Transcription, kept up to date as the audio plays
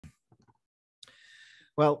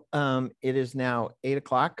It is now 8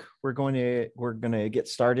 o'clock. We're going to get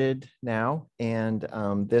started now, and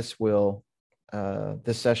this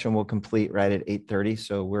session will complete right at 8:30.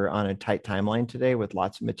 So we're on a tight timeline today with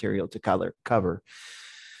lots of material to cover.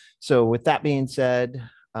 So with that being said,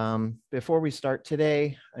 before we start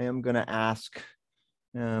today, I am going to ask,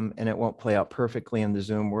 and it won't play out perfectly in the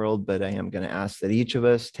Zoom world, but I am going to ask that each of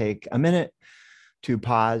us take a minute to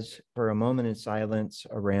pause for a moment in silence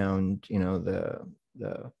around,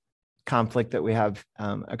 the conflict that we have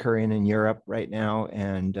occurring in Europe right now.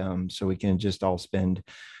 And so we can just all spend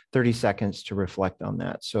 30 seconds to reflect on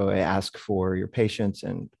that. So I ask for your patience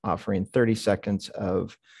and offering 30 seconds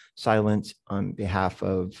of silence on behalf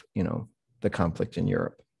of, the conflict in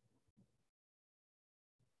Europe.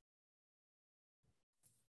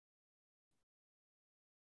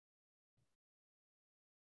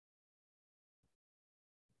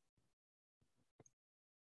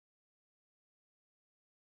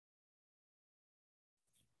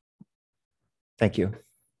 Thank you.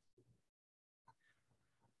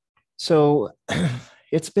 So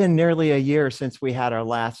it's been nearly a year since we had our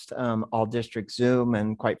last all district Zoom.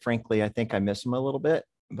 And quite frankly, I think I miss them a little bit.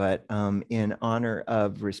 But in honor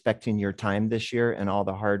of respecting your time this year and all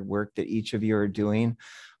the hard work that each of you are doing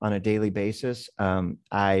on a daily basis,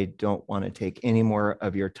 I don't want to take any more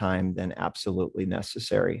of your time than absolutely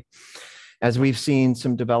necessary. As we've seen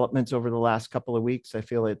some developments over the last couple of weeks, I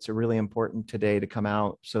feel it's really important today to come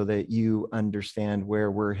out so that you understand where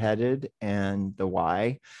we're headed and the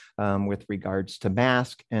why with regards to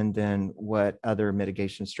mask, and then what other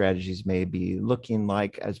mitigation strategies may be looking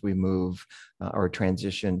like as we move or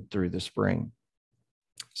transition through the spring.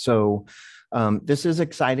 So this is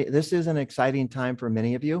exciting. This is an exciting time for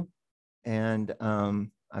many of you, and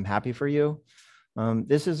I'm happy for you.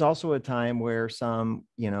 This is also a time where some,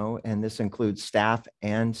 and this includes staff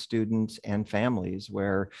and students and families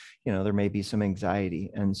where, there may be some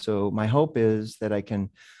anxiety. And so my hope is that I can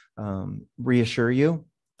reassure you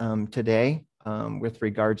today with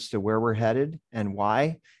regards to where we're headed and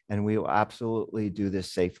why, and we will absolutely do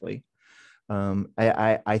this safely.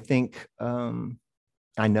 I think,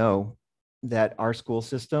 I know that our school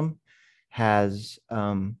system has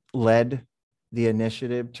led the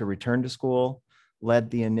initiative to return to school,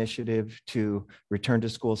 led the initiative to return to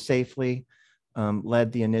school safely,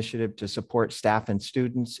 led the initiative to support staff and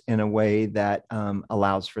students in a way that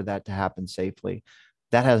allows for that to happen safely.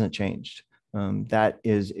 That hasn't changed. That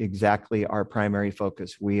is exactly our primary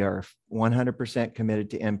focus. We are 100%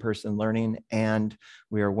 committed to in-person learning, and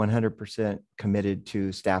we are 100% committed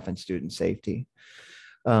to staff and student safety.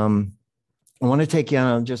 I want to take you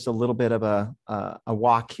on just a little bit of a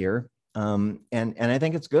walk here. And I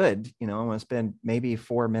think it's good. I want to spend maybe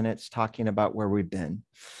 4 minutes talking about where we've been.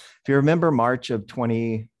 If you remember March of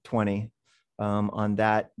 2020, on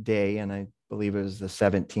that day, and I believe it was the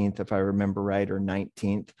 17th, if I remember right, or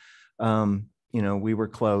 19th, we were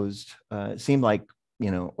closed. It seemed like,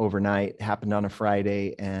 overnight. It happened on a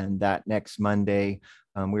Friday, and that next Monday,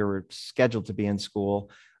 we were scheduled to be in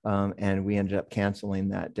school. And we ended up canceling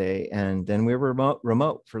that day. And then we were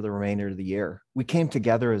remote for the remainder of the year. We came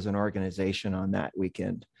together as an organization on that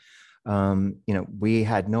weekend. We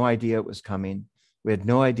had no idea it was coming. We had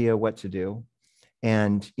no idea what to do.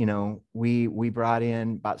 And, we brought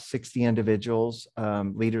in about 60 individuals,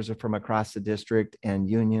 leaders from across the district and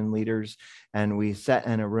union leaders. And we sat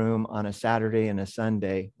in a room on a Saturday and a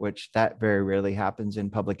Sunday, which that very rarely happens in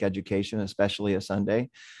public education, especially a Sunday,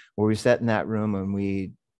 where we sat in that room and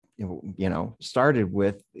we started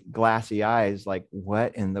with glassy eyes, like,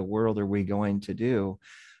 what in the world are we going to do?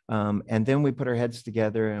 And then we put our heads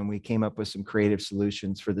together and we came up with some creative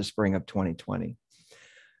solutions for the spring of 2020.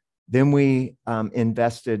 Then we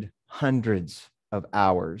invested hundreds of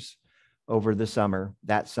hours over the summer,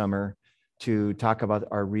 to talk about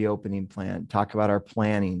our reopening plan, talk about our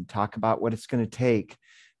planning, talk about what it's going to take,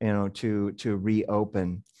 to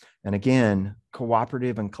reopen. And again,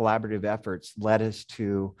 cooperative and collaborative efforts led us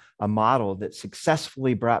to a model that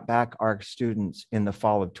successfully brought back our students in the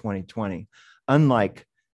fall of 2020, unlike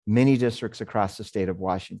many districts across the state of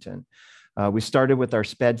Washington. We started with our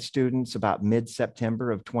SPED students about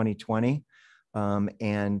mid-September of 2020,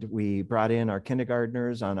 and we brought in our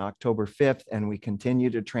kindergartners on October 5th, and we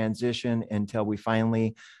continued to transition until we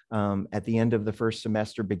finally, at the end of the first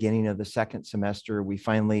semester, beginning of the second semester, we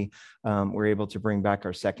finally were able to bring back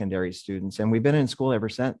our secondary students. And we've been in school ever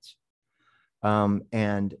since.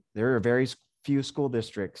 And there are very few school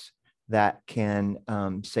districts that can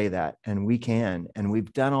say that, and we can, and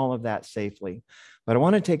we've done all of that safely. But I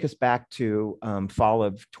want to take us back to fall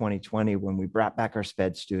of 2020, when we brought back our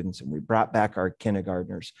SPED students and we brought back our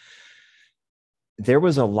kindergartners. there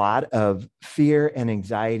was a lot of fear and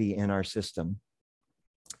anxiety in our system.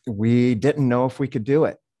 We didn't know if we could do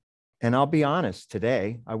it. And I'll be honest,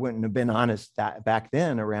 today, I wouldn't have been honest that back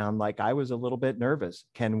then around, like, I was a little bit nervous.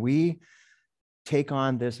 Can we take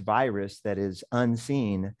on this virus that is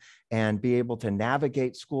unseen and be able to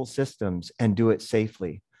navigate school systems and do it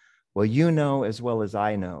safely? Well, you know, as well as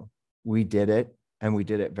I know, we did it, and we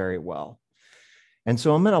did it very well. And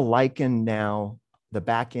so I'm going to liken now the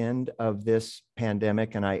back end of this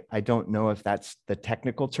pandemic, and I don't know if that's the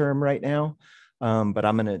technical term right now, but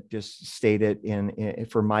I'm going to just state it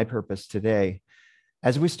for my purpose today.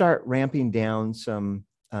 As we start ramping down some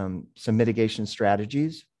mitigation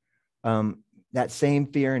strategies, that same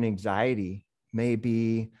fear and anxiety may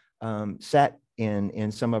be set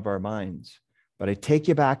in some of our minds. But I take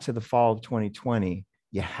you back to the fall of 2020.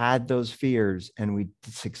 You had those fears, and we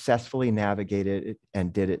successfully navigated it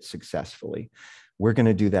and did it successfully. We're going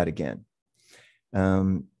to do that again.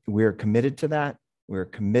 We're committed to that. We're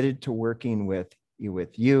committed to working with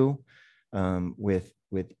you, with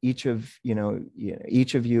each of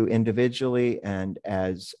you individually and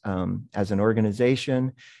as an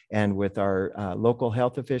organization, and with our local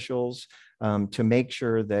health officials, to make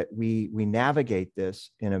sure that we navigate this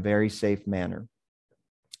in a very safe manner.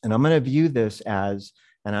 And I'm going to view this as,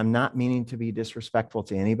 and I'm not meaning to be disrespectful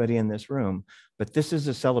to anybody in this room, but this is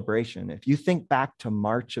a celebration. If you think back to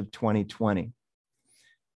March of 2020,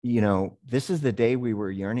 this is the day we were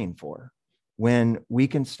yearning for, when we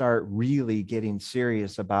can start really getting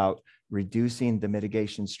serious about reducing the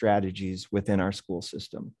mitigation strategies within our school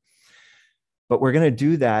system. But we're going to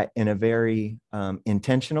do that in a very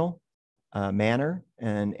intentional manner,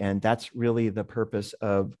 and that's really the purpose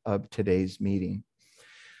of today's meeting.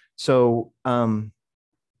 So,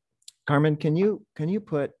 Carmen, can you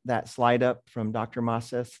put that slide up from Dr.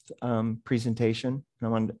 Mosseth's presentation? I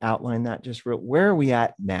want to outline that just real. Where are we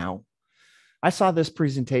at now? I saw this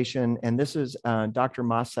presentation, and this is Dr.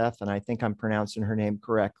 Mosseth, and I think I'm pronouncing her name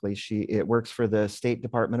correctly. It works for the State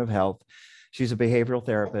Department of Health. She's a behavioral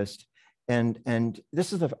therapist, and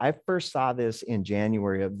this is I first saw this in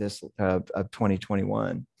January of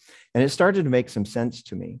 2021, and it started to make some sense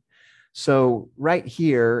to me. So right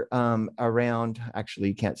here, around, actually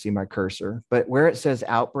you can't see my cursor, but where it says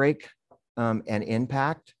outbreak and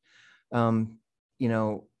impact, that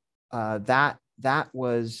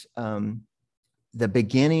was the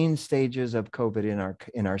beginning stages of COVID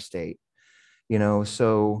in our state.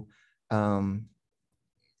 So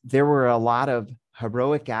there were a lot of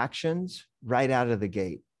heroic actions right out of the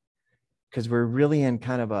gate, because we're really in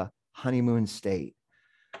kind of a honeymoon state.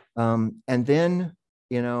 And then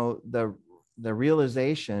the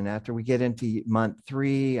realization, after we get into month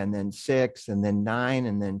 3 and then 6 and then 9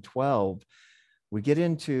 and then 12, we get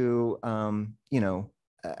into, a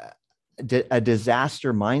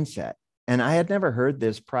disaster mindset. And I had never heard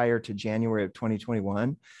this prior to January of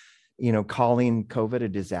 2021, calling COVID a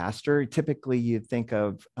disaster. Typically you think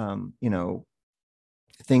of,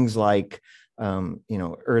 things like,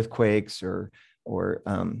 earthquakes or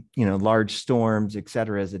large storms, et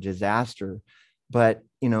cetera, as a disaster. But,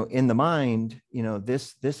 in the mind,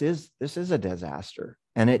 this is a disaster,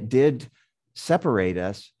 and it did separate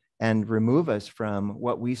us and remove us from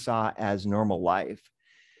what we saw as normal life.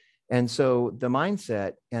 And so the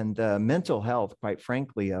mindset and the mental health, quite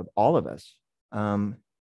frankly, of all of us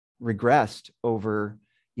regressed over,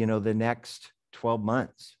 the next 12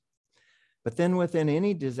 months. But then within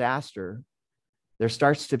any disaster, there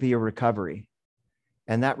starts to be a recovery.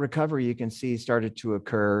 And that recovery, you can see, started to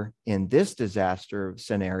occur in this disaster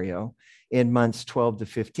scenario in months 12 to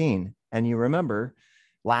 15. And you remember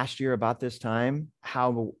last year about this time,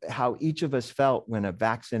 how each of us felt when a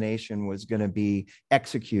vaccination was going to be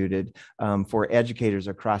executed for educators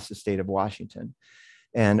across the state of Washington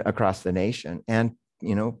and across the nation. And,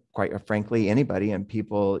 quite frankly, anybody and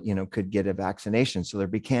people, could get a vaccination. So there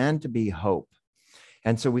began to be hope.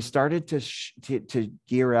 And so we started to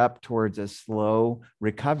gear up towards a slow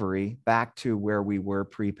recovery back to where we were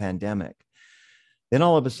pre-pandemic. Then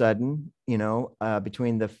all of a sudden,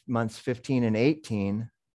 between the months 15 and 18,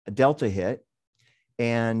 a Delta hit,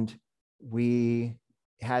 and we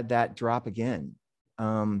had that drop again.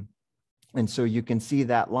 And so you can see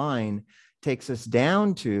that line takes us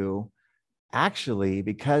down to, actually,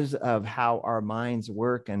 because of how our minds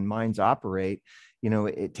work and minds operate,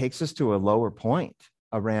 it takes us to a lower point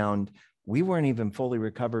around, we weren't even fully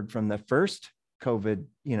recovered from the first COVID,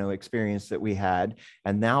 experience that we had.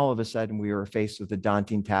 And now all of a sudden we were faced with the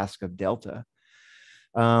daunting task of Delta.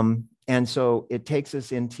 And so it takes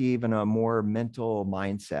us into even a more mental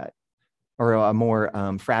mindset, or a more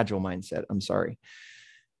fragile mindset, I'm sorry.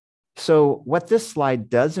 So what this slide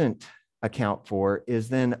doesn't account for is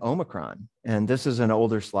then Omicron. And this is an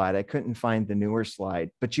older slide. I couldn't find the newer slide,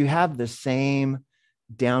 but you have the same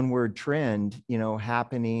downward trend,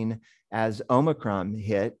 happening as Omicron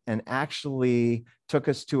hit and actually took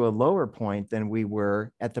us to a lower point than we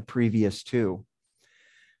were at the previous two.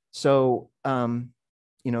 So,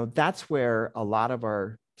 that's where a lot of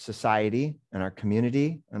our society and our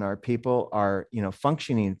community and our people are,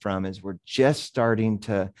 functioning from, is we're just starting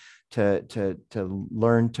to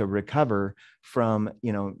learn to recover from,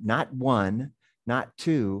 not one, not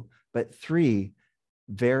two, but three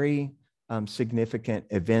very significant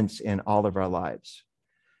events in all of our lives.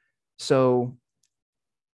 So,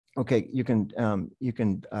 okay, you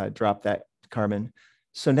can drop that, Carmen.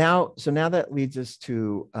 So now that leads us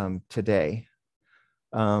to today,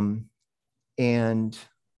 and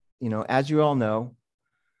as you all know,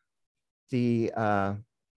 the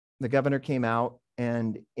governor came out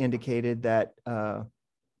and indicated that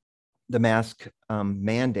the mask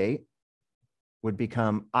mandate would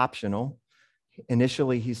become optional.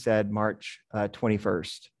 Initially, he said March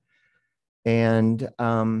 21st. And,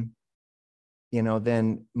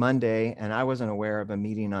 then Monday, and I wasn't aware of a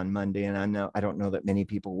meeting on Monday, and I don't know that many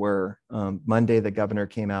people were. Monday, the governor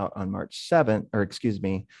came out on March 7th,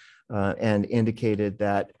 and indicated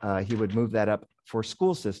that he would move that up for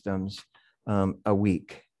school systems a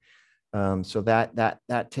week. So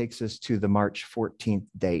that takes us to the March 14th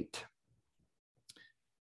date.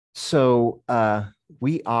 So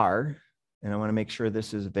we are, and I want to make sure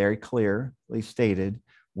this is very clearly stated,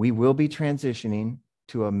 we will be transitioning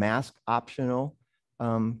to a mask optional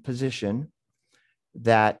position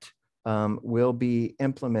that will be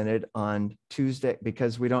implemented on Tuesday,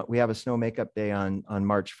 because we have a snow makeup day on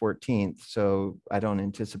March 14th. So I don't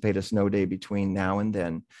anticipate a snow day between now and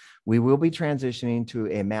then. We will be transitioning to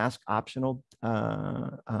a mask optional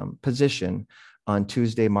position on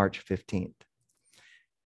Tuesday, March 15th.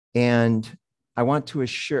 And I want to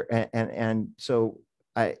assure, so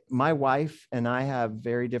my wife and I have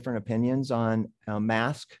very different opinions on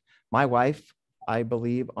mask. My wife, I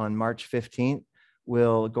believe, on March 15th,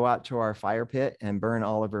 will go out to our fire pit and burn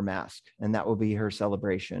all of her masks, and that will be her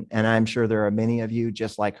celebration. And I'm sure there are many of you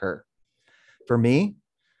just like her. For me,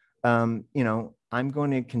 I'm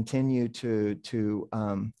going to continue to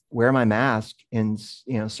wear my mask in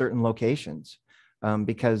certain locations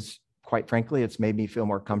because, quite frankly, it's made me feel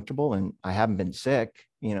more comfortable, and I haven't been sick,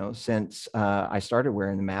 since I started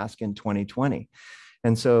wearing the mask in 2020.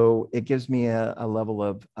 And so it gives me a level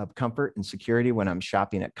of comfort and security when I'm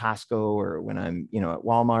shopping at Costco or when I'm, at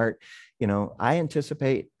Walmart. I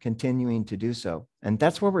anticipate continuing to do so. And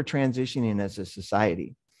that's where we're transitioning as a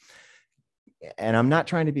society. And I'm not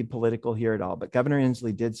trying to be political here at all, but Governor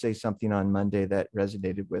Inslee did say something on Monday that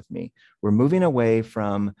resonated with me. We're moving away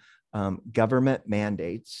from government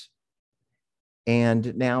mandates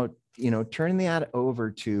and now, turning that over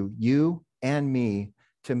to you and me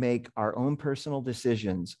to make our own personal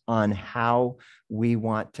decisions on how we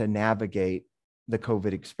want to navigate the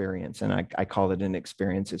COVID experience. And I call it an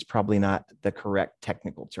experience. It's probably not the correct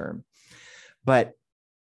technical term, but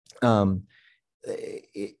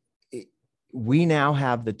we now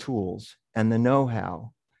have the tools and the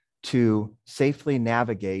know-how to safely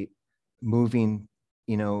navigate moving,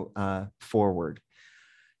 forward.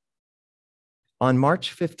 On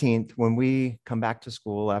March 15th, when we come back to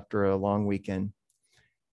school after a long weekend,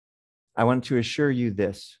 I want to assure you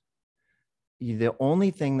this: the only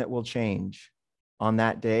thing that will change on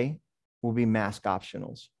that day will be mask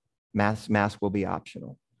optionals. Mask will be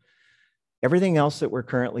optional. Everything else that we're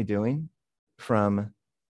currently doing, from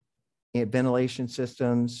ventilation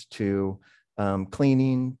systems to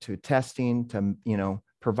cleaning to testing to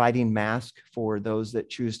providing masks for those that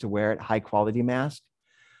choose to wear it, high quality masks,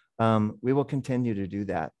 we will continue to do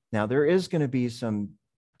that. Now, there is going to be some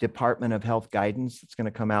Department of Health guidance that's going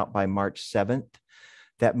to come out by March 7th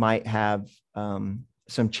that might have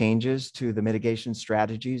some changes to the mitigation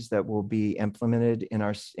strategies that will be implemented in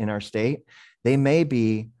our state. They may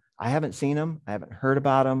be, I haven't seen them, I haven't heard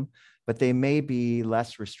about them, but they may be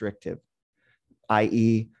less restrictive,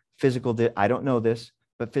 i.e. I don't know this,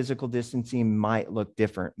 but physical distancing might look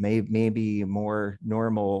different, maybe more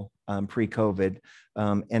normal pre-COVID.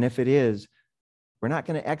 And if it is, we're not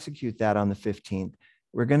going to execute that on the 15th.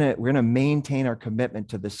 We're going to maintain our commitment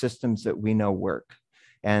to the systems that we know work.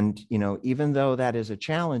 And, even though that is a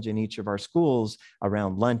challenge in each of our schools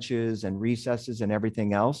around lunches and recesses and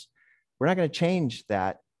everything else, we're not going to change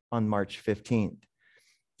that on March 15th.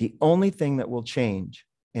 The only thing that will change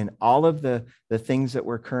in all of the things that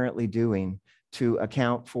we're currently doing to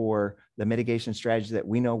account for the mitigation strategies that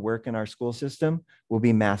we know work in our school system will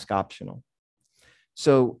be mask optional.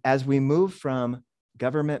 So as we move from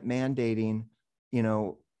government mandating,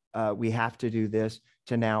 we have to do this,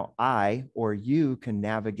 to now I or you can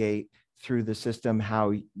navigate through the system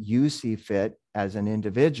how you see fit as an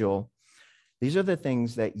individual. These are the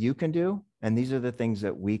things that you can do, and these are the things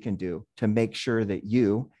that we can do to make sure that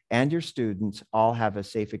you and your students all have a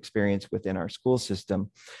safe experience within our school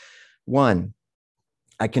system. One,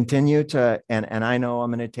 I continue to, and I know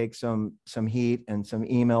I'm going to take some heat and some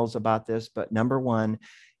emails about this, but number one,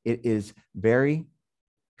 it is very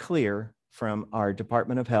clear from our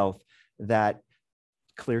Department of Health that,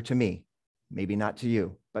 clear to me, maybe not to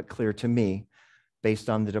you, but clear to me, based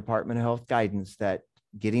on the Department of Health guidance, that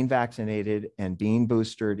getting vaccinated and being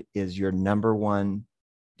boosted is your number one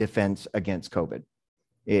defense against COVID.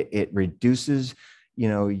 It reduces,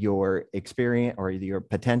 your experience or your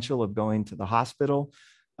potential of going to the hospital.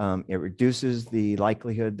 It reduces the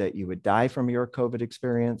likelihood that you would die from your COVID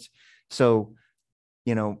experience. So,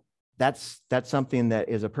 that's something that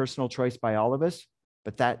is a personal choice by all of us,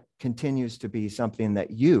 but that continues to be something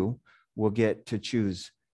that you will get to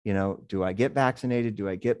choose. Do I get vaccinated? Do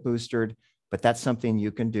I get boosted? But that's something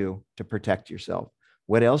you can do to protect yourself.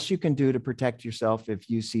 What else you can do to protect yourself if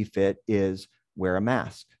you see fit is wear a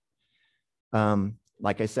mask.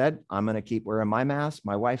 Like I said, I'm going to keep wearing my mask.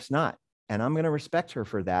 My wife's not, and I'm going to respect her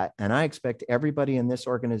for that. And I expect everybody in this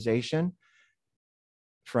organization,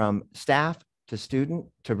 from staff to student,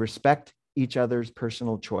 to respect each other's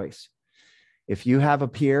personal choice. If you have a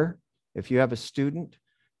peer, if you have a student,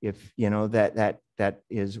 if that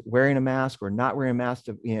is wearing a mask or not wearing a mask,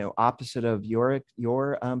 opposite of your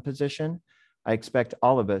position, I expect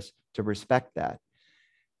all of us to respect that.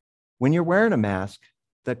 When you're wearing a mask,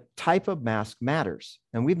 the type of mask matters,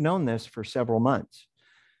 and we've known this for several months.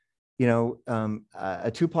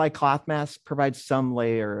 A two-ply cloth mask provides some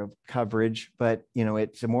layer of coverage, but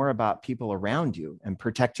it's more about people around you and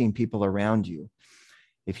protecting people around you.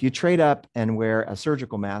 If you trade up and wear a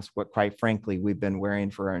surgical mask, what quite frankly we've been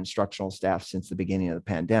wearing for our instructional staff since the beginning of the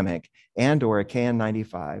pandemic, and or a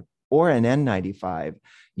KN95 or an N95,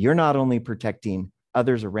 you're not only protecting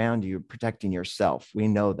others around you, protecting yourself. We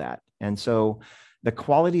know that. And so the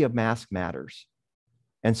quality of mask matters.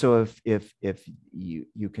 And so if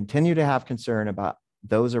you continue to have concern about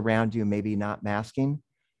those around you maybe not masking,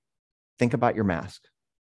 think about your mask.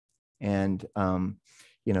 And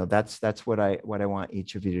that's what I want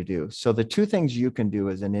each of you to do. So the two things you can do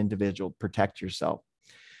as an individual, protect yourself.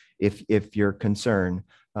 If you're concerned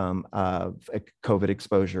of COVID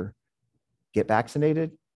exposure, get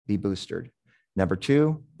vaccinated, be boosted. Number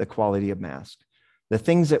two, the quality of mask. The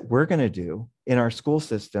things that we're going to do in our school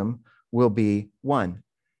system will be, one,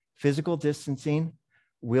 physical distancing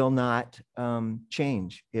will not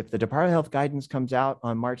change. If the Department of Health guidance comes out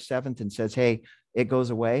on March 7th and says, hey, it goes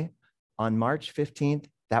away, on March 15th,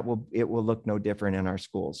 it will look no different in our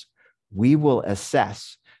schools. We will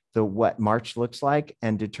assess what March looks like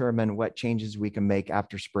and determine what changes we can make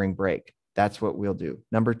after spring break. That's what we'll do.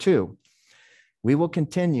 Number two, we will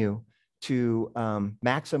continue to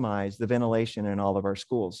maximize the ventilation in all of our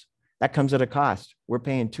schools. That comes at a cost. We're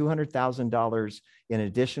paying $200,000 in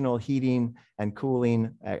additional heating and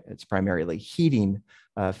cooling. It's primarily heating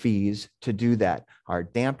fees to do that. Our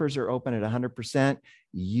dampers are open at 100%.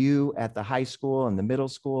 You at the high school and the middle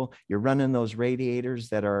school, you're running those radiators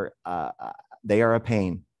that are, they are a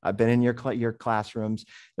pain. I've been in your classrooms.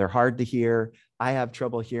 They're hard to hear. I have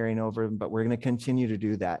trouble hearing over them, but we're going to continue to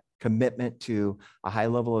do that. Commitment to a high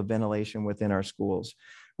level of ventilation within our schools.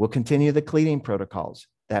 We'll continue the cleaning protocols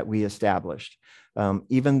that we established.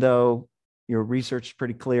 Even though your research is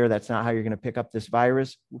pretty clear, that's not how you're going to pick up this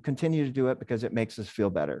virus, we'll continue to do it because it makes us feel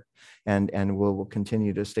better. And we'll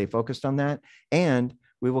continue to stay focused on that. And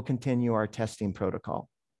we will continue our testing protocol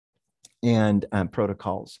and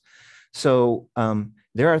protocols. So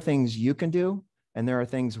there are things you can do, and there are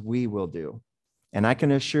things we will do. And I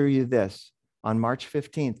can assure you this, on March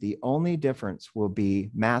 15th, the only difference will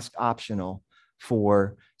be mask optional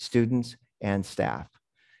for students and staff.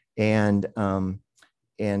 And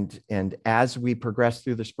as we progress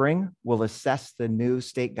through the spring, we'll assess the new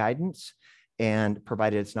state guidance, and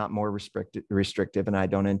provided it's not more restrictive, and I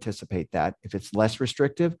don't anticipate that. If it's less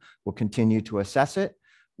restrictive, we'll continue to assess it.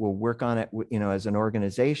 We'll work on it, as an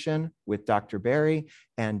organization with Dr. Berry,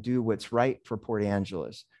 and do what's right for Port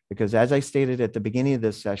Angeles. Because as I stated at the beginning of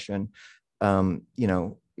this session,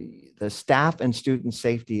 the staff and student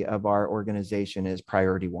safety of our organization is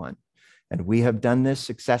priority one. And we have done this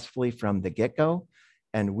successfully from the get-go,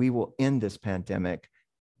 and we will end this pandemic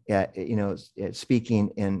speaking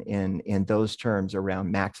in those terms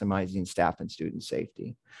around maximizing staff and student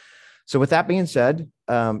safety. So with that being said,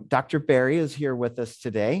 Dr. Berry is here with us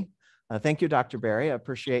today. Thank you, Dr. Berry. I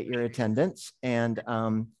appreciate your attendance, and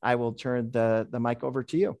I will turn the mic over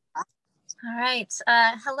to you. All right.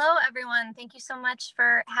 Hello, everyone. Thank you so much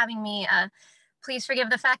for having me. Please forgive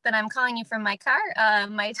the fact that I'm calling you from my car.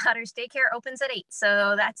 My daughter's daycare opens at 8,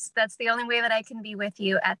 so that's the only way that I can be with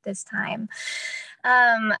you at this time.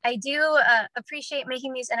 I do appreciate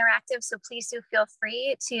making these interactive, so please do feel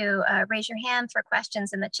free to raise your hand for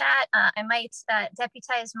questions in the chat. I might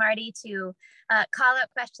deputize Marty to call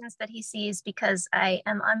out questions that he sees because I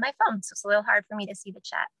am on my phone, so it's a little hard for me to see the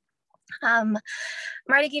chat.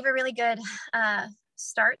 Marty gave a really good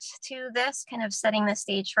start to this, kind of setting the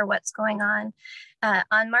stage for what's going on.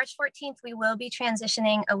 On March 14th, we will be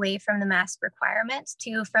transitioning away from the mask requirement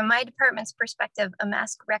to, from my department's perspective, a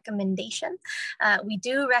mask recommendation. We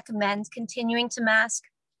do recommend continuing to mask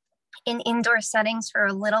in indoor settings for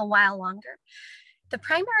a little while longer. The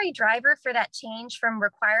primary driver for that change from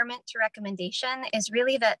requirement to recommendation is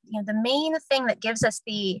really that, the main thing that gives us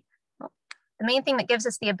the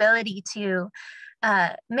ability to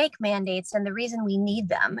make mandates, and the reason we need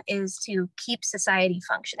them, is to keep society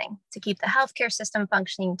functioning, to keep the healthcare system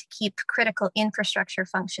functioning, to keep critical infrastructure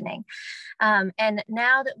functioning. And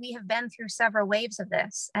now that we have been through several waves of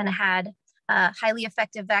this and had a highly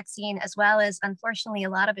effective vaccine, as well as, unfortunately,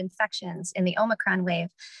 a lot of infections in the Omicron wave,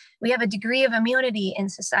 we have a degree of immunity in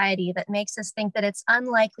society that makes us think that it's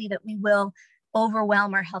unlikely that we will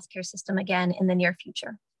overwhelm our healthcare system again in the near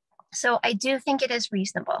future. So I do think it is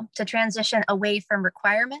reasonable to transition away from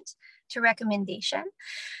requirement to recommendation.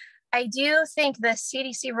 I do think the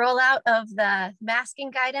CDC rollout of the masking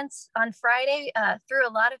guidance on Friday threw a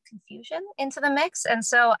lot of confusion into the mix. And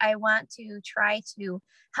so I want to try to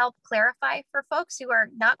help clarify for folks who are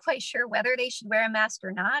not quite sure whether they should wear a mask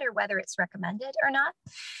or not, or whether it's recommended or not.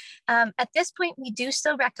 At this point, we do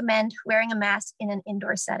still recommend wearing a mask in an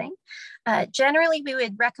indoor setting. Generally, we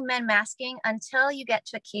would recommend masking until you get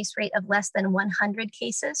to a case rate of less than 100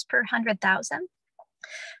 cases per 100,000.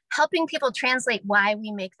 Helping people translate why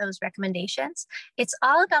we make those recommendations, it's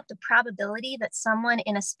all about the probability that someone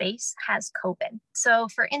in a space has COVID. So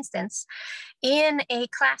for instance, in a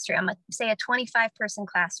classroom, say a 25-person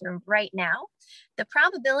classroom right now, the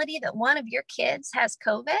probability that one of your kids has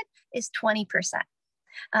COVID is 20%.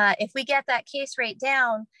 If we get that case rate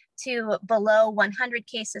down to below 100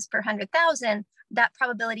 cases per 100,000, that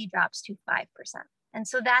probability drops to 5%. And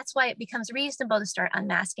so that's why it becomes reasonable to start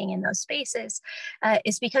unmasking in those spaces,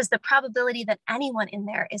 is because the probability that anyone in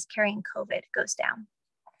there is carrying COVID goes down.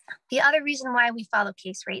 The other reason why we follow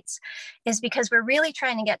case rates is because we're really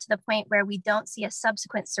trying to get to the point where we don't see a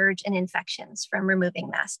subsequent surge in infections from removing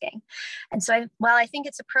masking. And so while I think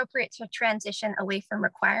it's appropriate to transition away from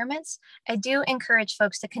requirements, I do encourage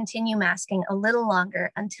folks to continue masking a little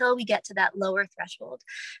longer until we get to that lower threshold,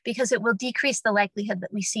 because it will decrease the likelihood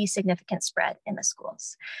that we see significant spread in the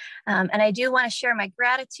schools. And I do want to share my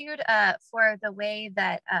gratitude for the way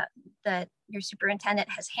that your superintendent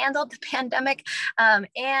has handled the pandemic,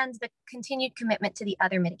 and the continued commitment to the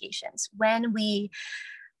other mitigations. When we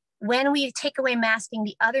take away masking,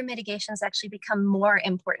 the other mitigations actually become more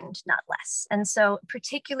important, not less. And so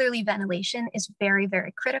particularly ventilation is very,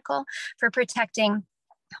 very critical for protecting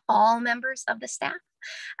all members of the staff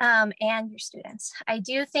and your students. I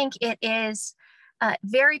do think it is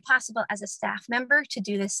very possible as a staff member to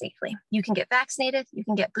do this safely. You can get vaccinated, you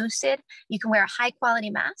can get boosted, you can wear a high quality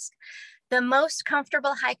mask. The most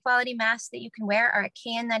comfortable high quality masks that you can wear are a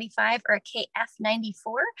KN95 or a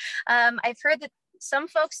KF94. I've heard that some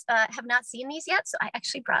folks have not seen these yet, so I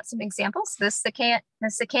actually brought some examples. This is the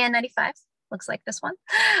KN95, looks like this one.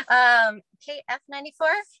 KF94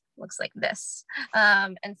 looks like this,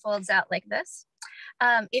 and folds out like this.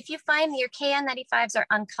 If you find that your KN95s are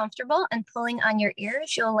uncomfortable and pulling on your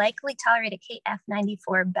ears, you'll likely tolerate a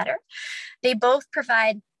KF94 better. They both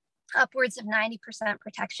provide upwards of 90%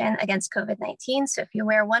 protection against COVID-19. So if you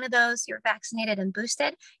wear one of those, you're vaccinated and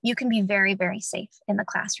boosted, you can be very, very safe in the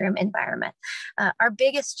classroom environment. Our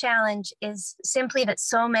biggest challenge is simply that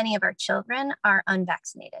so many of our children are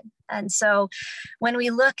unvaccinated. And so when we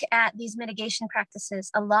look at these mitigation practices,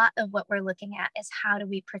 a lot of what we're looking at is how do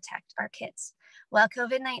we protect our kids? While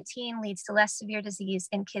COVID-19 leads to less severe disease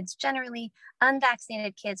in kids generally,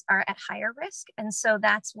 unvaccinated kids are at higher risk. And so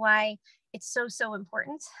that's why it's so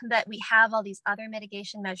important that we have all these other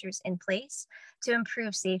mitigation measures in place to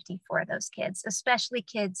improve safety for those kids, especially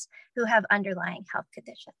kids who have underlying health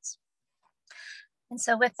conditions. And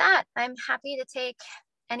so with that, I'm happy to take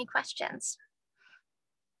any questions.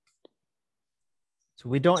 So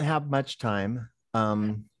we don't have much time,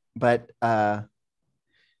 but I'll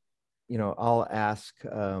ask.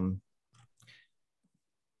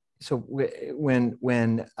 So when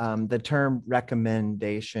the term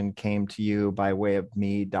recommendation came to you by way of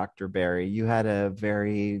me, Dr. Berry, you had a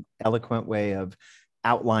very eloquent way of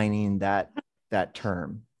outlining that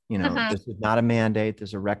term. This is not a mandate. This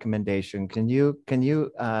is a recommendation. Can you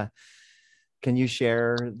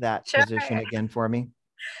share that Sure. position again for me?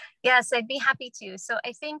 Yes, I'd be happy to. So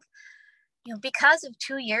I think, because of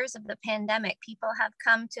 2 years of the pandemic, people have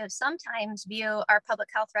come to sometimes view our public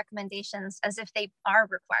health recommendations as if they are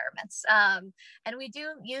requirements. And we do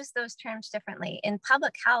use those terms differently. In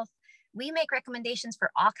public health, we make recommendations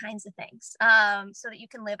for all kinds of things so that you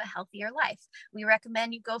can live a healthier life. We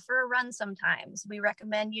recommend you go for a run sometimes. We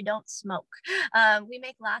recommend you don't smoke. We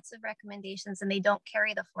make lots of recommendations and they don't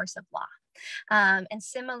carry the force of law. And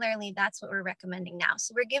similarly, that's what we're recommending now.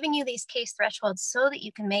 So we're giving you these case thresholds so that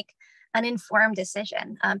you can make an informed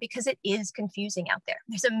decision because it is confusing out there.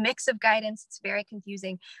 There's a mix of guidance. It's very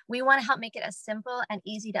confusing. We want to help make it as simple and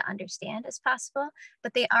easy to understand as possible,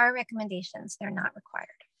 but they are recommendations. They're not required.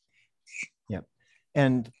 Yep.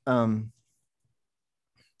 And I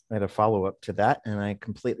had a follow-up to that and I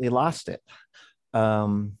completely lost it.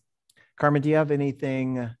 Carmen, do you have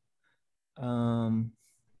anything?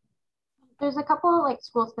 There's a couple like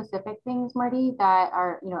school specific things, Marty, that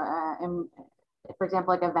are, for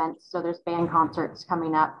example, like events. So there's band concerts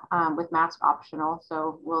coming up with mask optional.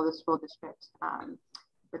 So will the school district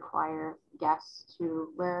require guests to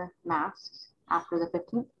wear masks after the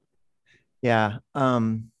 15th? Yeah.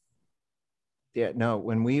 No,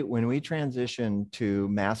 when we transition to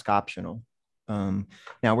mask optional, now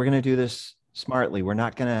we're going to do this smartly. We're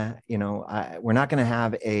not going to, we're not going to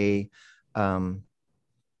have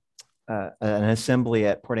an assembly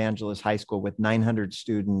at Port Angeles High School with 900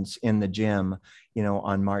 students in the gym,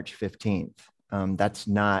 on March 15th. That's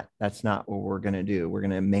not what we're going to do. We're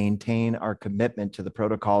going to maintain our commitment to the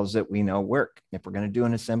protocols that we know work. If we're going to do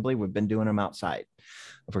an assembly, we've been doing them outside.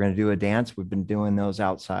 If we're going to do a dance, we've been doing those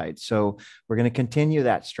outside. So we're going to continue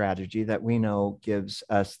that strategy that we know gives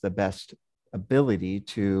us the best ability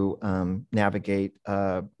to navigate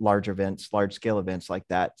large scale events like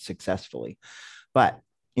that successfully. But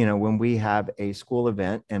when we have a school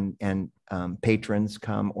event and patrons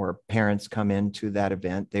come or parents come into that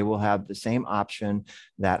event, they will have the same option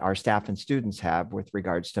that our staff and students have with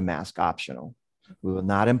regards to mask optional. We will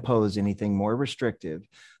not impose anything more restrictive,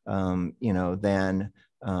 than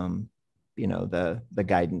the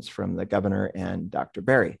guidance from the governor and Dr.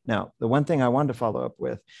 Berry. Now, the one thing I wanted to follow up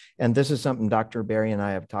with, and this is something Dr. Berry and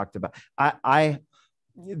I have talked about.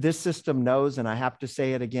 This system knows, and I have to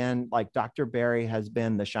say it again, like Dr. Berry has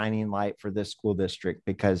been the shining light for this school district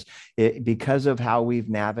because of how we've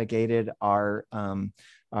navigated our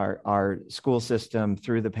school system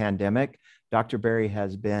through the pandemic. Dr. Berry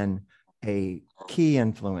has been a key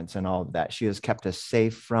influence in all of that. She has kept us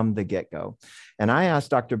safe from the get-go. And I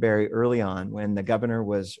asked Dr. Berry early on when the governor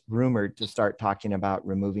was rumored to start talking about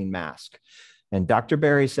removing masks. And Dr.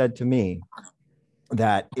 Berry said to me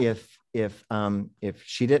that if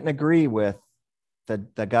she didn't agree with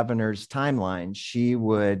the governor's timeline, she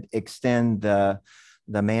would extend the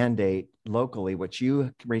mandate locally, which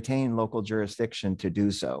you retain local jurisdiction to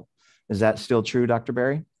do so. Is that still true, Dr.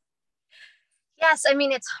 Berry? Yes, I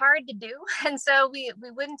mean, it's hard to do. And so we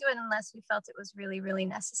wouldn't do it unless we felt it was really, really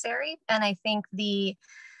necessary. And I think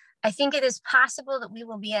it is possible that we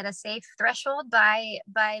will be at a safe threshold by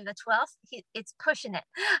the 12th. It's pushing it.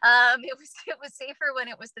 It was safer when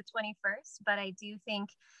it was the 21st, but I do think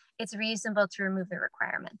it's reasonable to remove the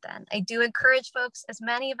requirement then. I do encourage folks, as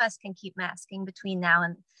many of us can keep masking between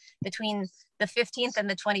the 15th and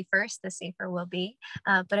the 21st, the safer we'll be,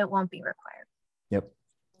 but it won't be required. Yep.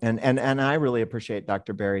 And I really appreciate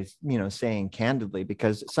Dr. Berry's, saying candidly,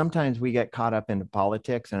 because sometimes we get caught up into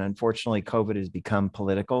politics, and unfortunately COVID has become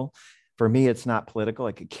political. For me, it's not political.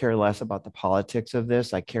 I could care less about the politics of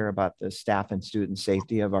this. I care about the staff and student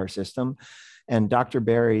safety of our system. And Dr.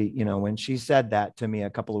 Berry, when she said that to me a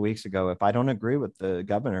couple of weeks ago, if I don't agree with the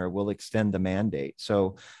governor, we'll extend the mandate.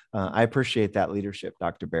 So I appreciate that leadership,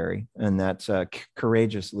 Dr. Berry, and that's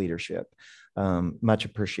courageous leadership. Much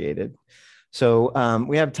appreciated. So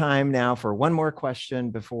we have time now for one more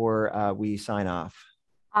question before we sign off.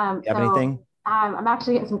 You have anything? I'm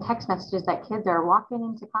actually getting some text messages that kids are walking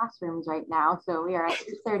into classrooms right now. So we are at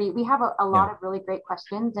 8:30. We have a lot of really great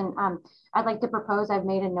questions, and I'd like to propose, I've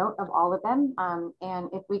made a note of all of them.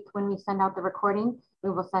 And when we send out the recording, we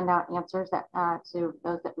will send out answers to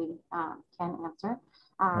those that we can answer.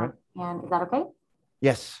 Right. And is that okay?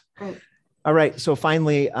 Yes. Great. All right. So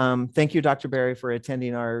finally, thank you, Dr. Berry, for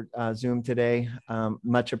attending our Zoom today.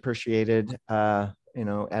 Much appreciated.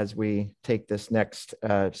 As we take this next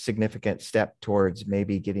significant step towards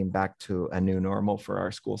maybe getting back to a new normal for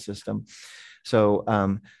our school system. So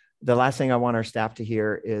the last thing I want our staff to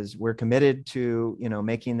hear is we're committed to,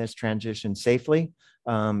 making this transition safely.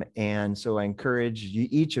 And so I encourage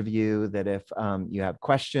each of you that if you have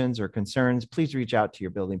questions or concerns, please reach out to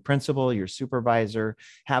your building principal, your supervisor,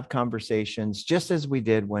 have conversations, just as we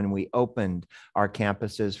did when we opened our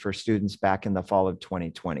campuses for students back in the fall of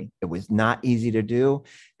 2020. It was not easy to do,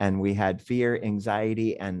 and we had fear,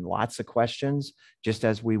 anxiety, and lots of questions, just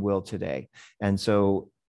as we will today. And so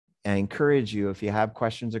I encourage you, if you have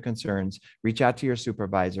questions or concerns, reach out to your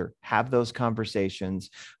supervisor, have those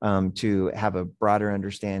conversations to have a broader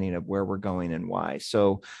understanding of where we're going and why.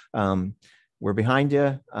 So we're behind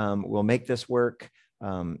you. We'll make this work.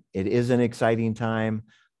 It is an exciting time,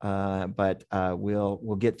 but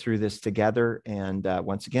we'll get through this together. And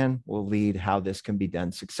once again, we'll lead how this can be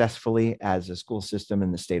done successfully as a school system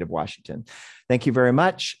in the state of Washington. Thank you very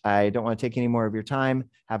much. I don't want to take any more of your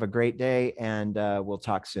time. Have a great day, and we'll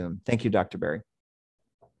talk soon. Thank you, Dr. Berry.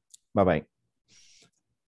 Bye-bye.